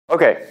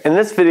Okay, in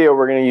this video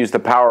we're going to use the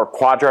power of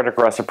quadratic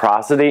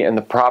reciprocity and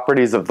the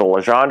properties of the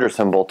Legendre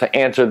symbol to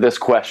answer this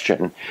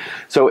question.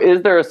 So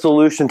is there a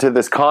solution to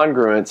this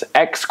congruence?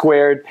 X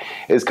squared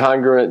is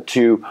congruent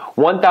to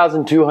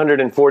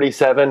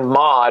 1247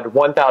 mod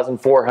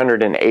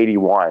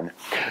 1481.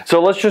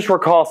 So let's just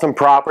recall some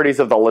properties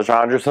of the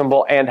Legendre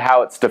symbol and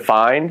how it's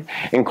defined,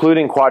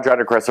 including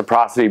quadratic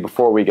reciprocity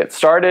before we get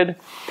started.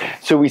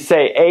 So we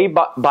say A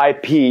by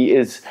P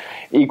is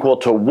equal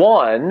to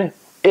 1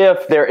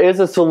 if there is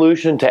a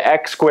solution to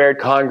x squared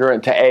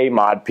congruent to a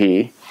mod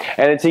p,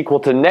 and it's equal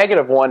to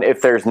 -1 if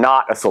there's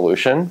not a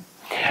solution.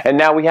 And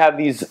now we have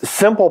these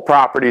simple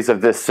properties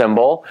of this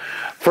symbol.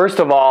 First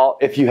of all,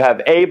 if you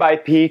have a by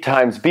p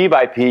times b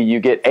by p,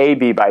 you get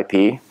ab by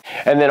p.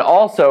 And then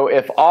also,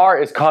 if r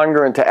is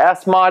congruent to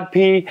s mod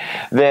p,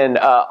 then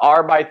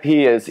r by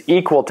p is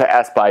equal to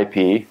s by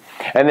p.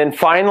 And then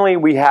finally,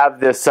 we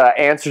have this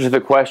answer to the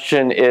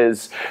question,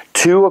 is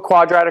 2 a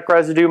quadratic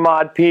residue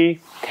mod p?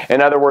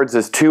 In other words,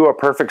 is 2 a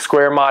perfect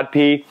square mod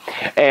p?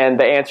 And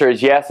the answer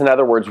is yes. In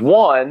other words,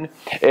 1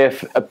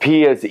 if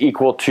p is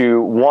equal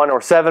to 1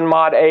 or 7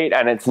 mod 8,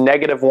 and it's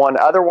 -1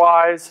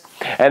 otherwise.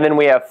 And then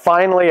we have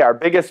finally our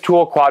biggest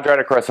tool,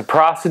 quadratic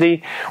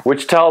reciprocity,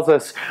 which tells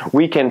us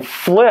we can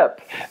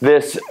flip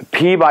this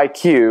p by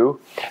q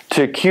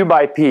to q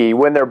by p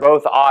when they're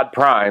both odd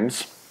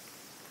primes.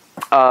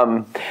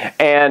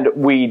 And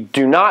we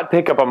do not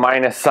pick up a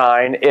minus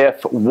sign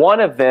if one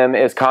of them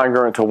is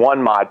congruent to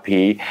 1 mod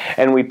p,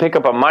 and we pick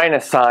up a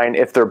minus sign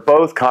if they're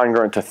both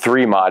congruent to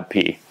 3 mod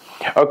p.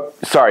 Oh,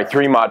 sorry,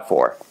 3 mod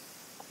 4.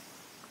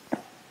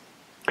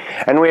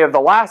 And we have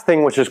the last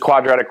thing, which is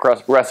quadratic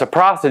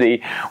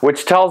reciprocity,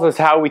 which tells us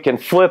how we can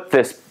flip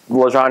this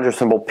Legendre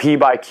symbol p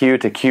by q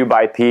to q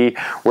by p,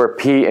 where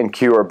p and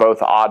q are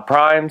both odd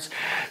primes.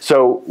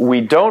 So we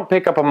don't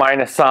pick up a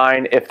minus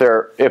sign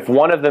if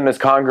one of them is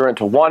congruent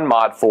to 1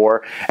 mod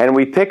 4, and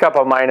we pick up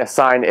a minus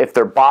sign if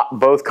they're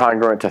both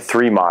congruent to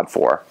 3 mod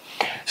 4.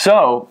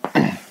 So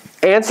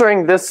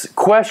answering this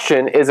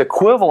question is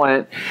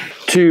equivalent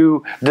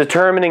to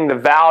determining the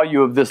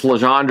value of this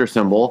Legendre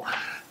symbol,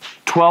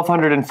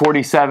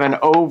 1247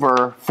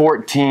 over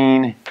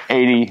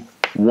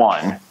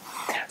 1481.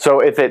 So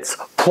if it's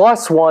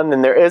 +1,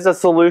 then there is a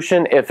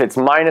solution. If it's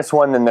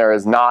 -1, then there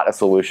is not a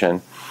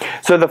solution.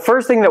 So the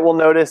first thing that we'll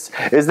notice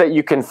is that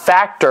you can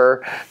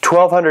factor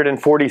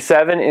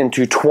 1247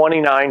 into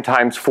 29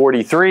 times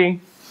 43.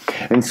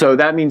 And so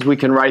that means we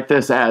can write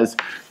this as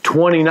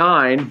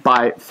 29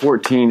 by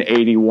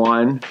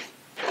 1481,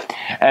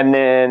 and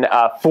then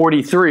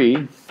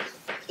 43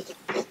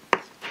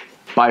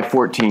 by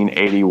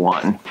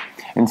 1481.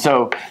 And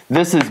so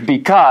this is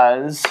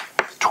because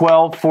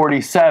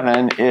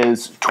 1247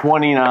 is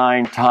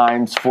 29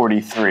 times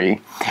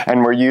 43,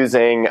 and we're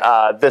using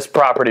this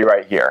property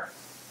right here.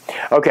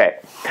 Okay,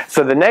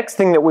 so the next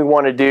thing that we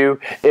want to do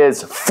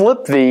is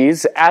flip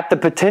these at the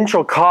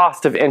potential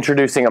cost of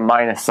introducing a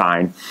minus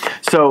sign.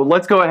 So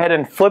let's go ahead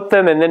and flip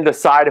them and then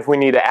decide if we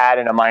need to add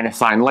in a minus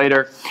sign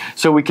later.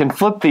 So we can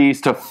flip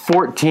these to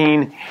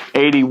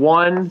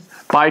 1481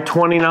 by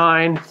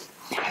 29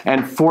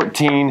 and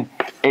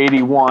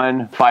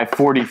 1481 by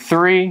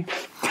 43.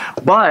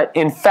 But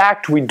in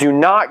fact, we do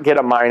not get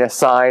a minus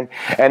sign,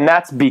 and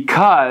that's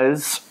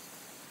because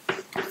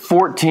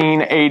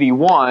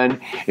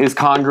 1481 is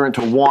congruent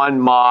to 1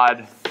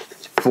 mod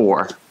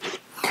 4.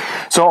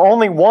 So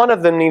only one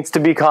of them needs to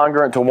be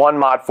congruent to 1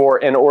 mod 4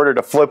 in order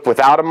to flip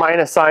without a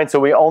minus sign, so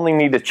we only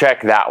need to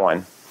check that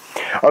one.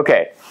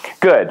 Okay,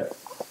 good.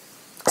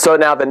 So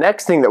now the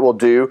next thing that we'll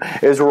do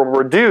is we'll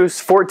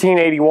reduce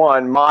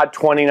 1481 mod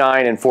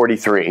 29 and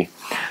 43.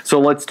 So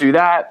let's do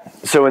that.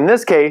 So in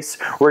this case,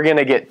 we're going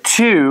to get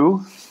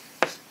 2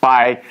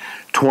 by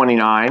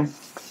 29.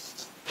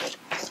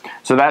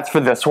 So that's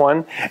for this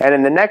one. And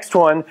in the next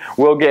one,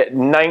 we'll get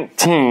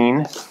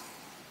 19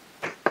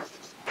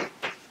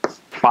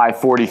 by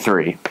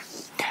 43.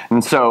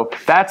 And so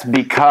that's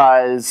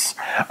because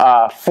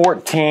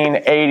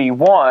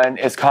 1481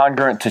 is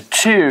congruent to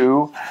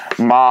 2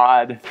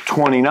 mod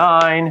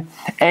 29,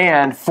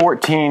 and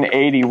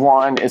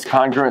 1481 is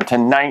congruent to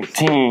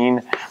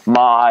 19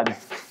 mod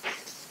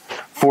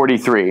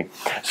 43.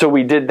 So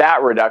we did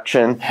that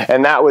reduction,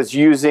 and that was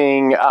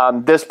using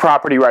this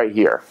property right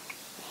here.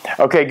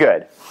 Okay,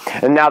 good.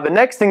 And now the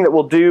next thing that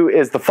we'll do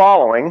is the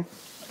following.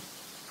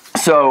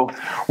 So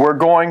we're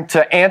going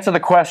to answer the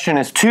question,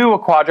 is 2 a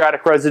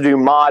quadratic residue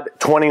mod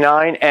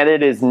 29? And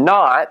it is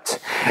not,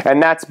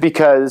 and that's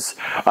because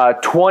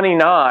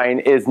 29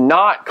 is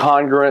not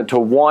congruent to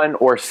 1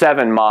 or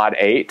 7 mod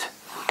 8.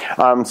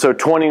 So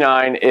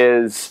 29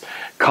 is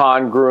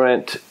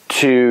congruent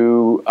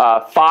to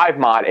 5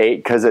 mod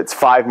 8 because it's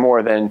 5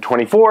 more than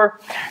 24.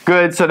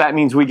 Good, so that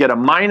means we get a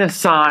minus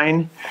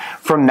sign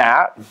from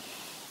that.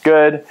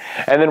 Good.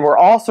 And then we're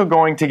also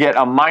going to get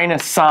a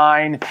minus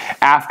sign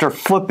after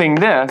flipping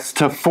this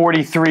to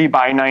 43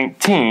 by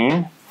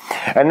 19.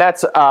 And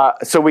that's,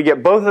 so we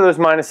get both of those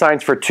minus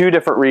signs for 2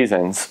 different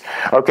reasons.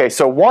 Okay,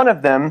 so one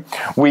of them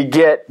we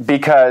get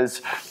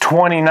because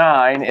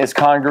 29 is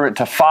congruent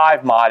to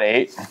 5 mod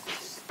 8.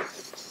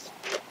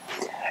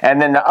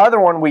 And then the other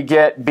one we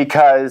get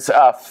because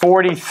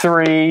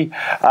 43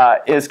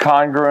 is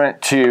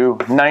congruent to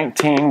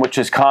 19, which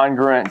is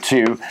congruent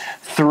to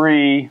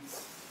 3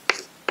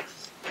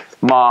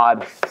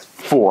 mod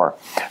 4.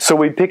 So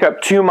we pick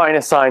up 2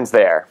 minus signs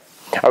there.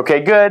 Okay,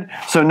 good.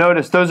 So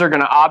notice those are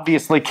going to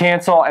obviously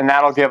cancel, and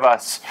that'll give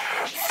us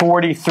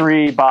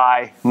 43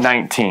 by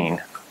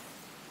 19.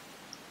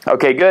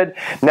 Okay, good.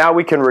 Now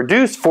we can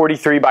reduce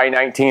 43 by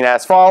 19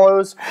 as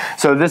follows.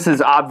 So this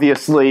is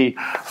obviously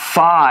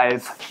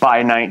 5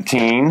 by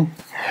 19.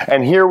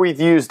 And here we've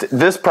used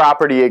this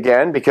property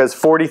again because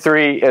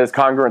 43 is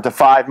congruent to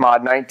 5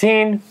 mod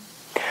 19.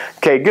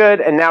 Okay,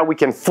 good. And now we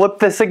can flip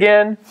this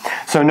again.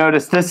 So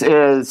notice this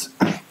is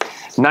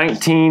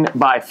 19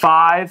 by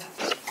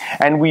 5.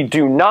 And we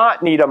do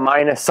not need a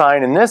minus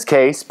sign in this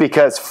case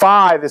because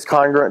 5 is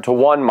congruent to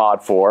 1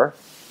 mod 4.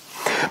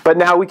 But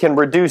now we can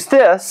reduce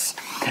this,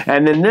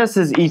 and then this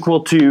is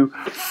equal to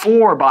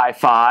 4 by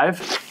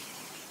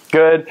 5.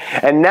 Good.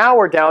 And now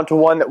we're down to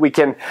one that we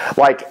can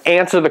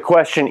answer the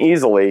question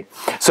easily.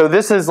 So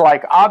this is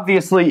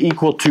obviously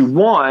equal to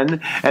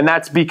 1, and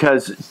that's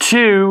because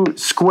 2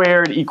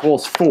 squared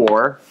equals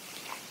 4.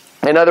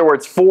 In other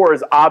words, 4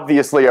 is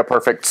obviously a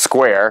perfect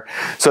square,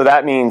 so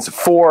that means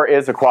 4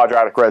 is a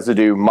quadratic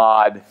residue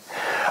mod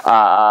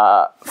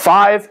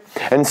 5.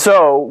 And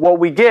so what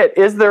we get,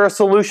 is there a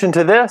solution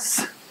to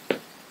this?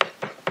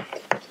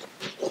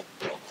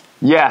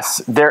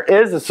 Yes, there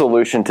is a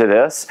solution to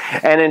this.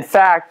 And in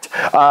fact,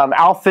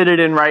 I'll fit it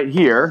in right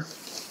here.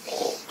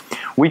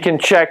 We can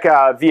check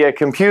via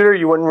computer.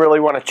 You wouldn't really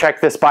want to check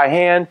this by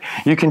hand.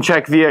 You can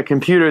check via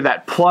computer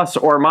that plus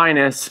or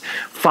minus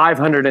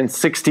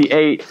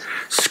 568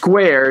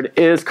 squared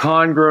is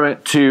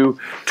congruent to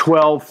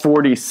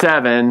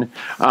 1247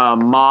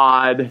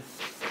 mod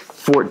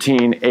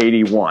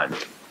 1481.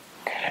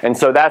 And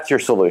so that's your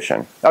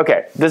solution.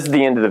 Okay, this is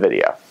the end of the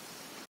video.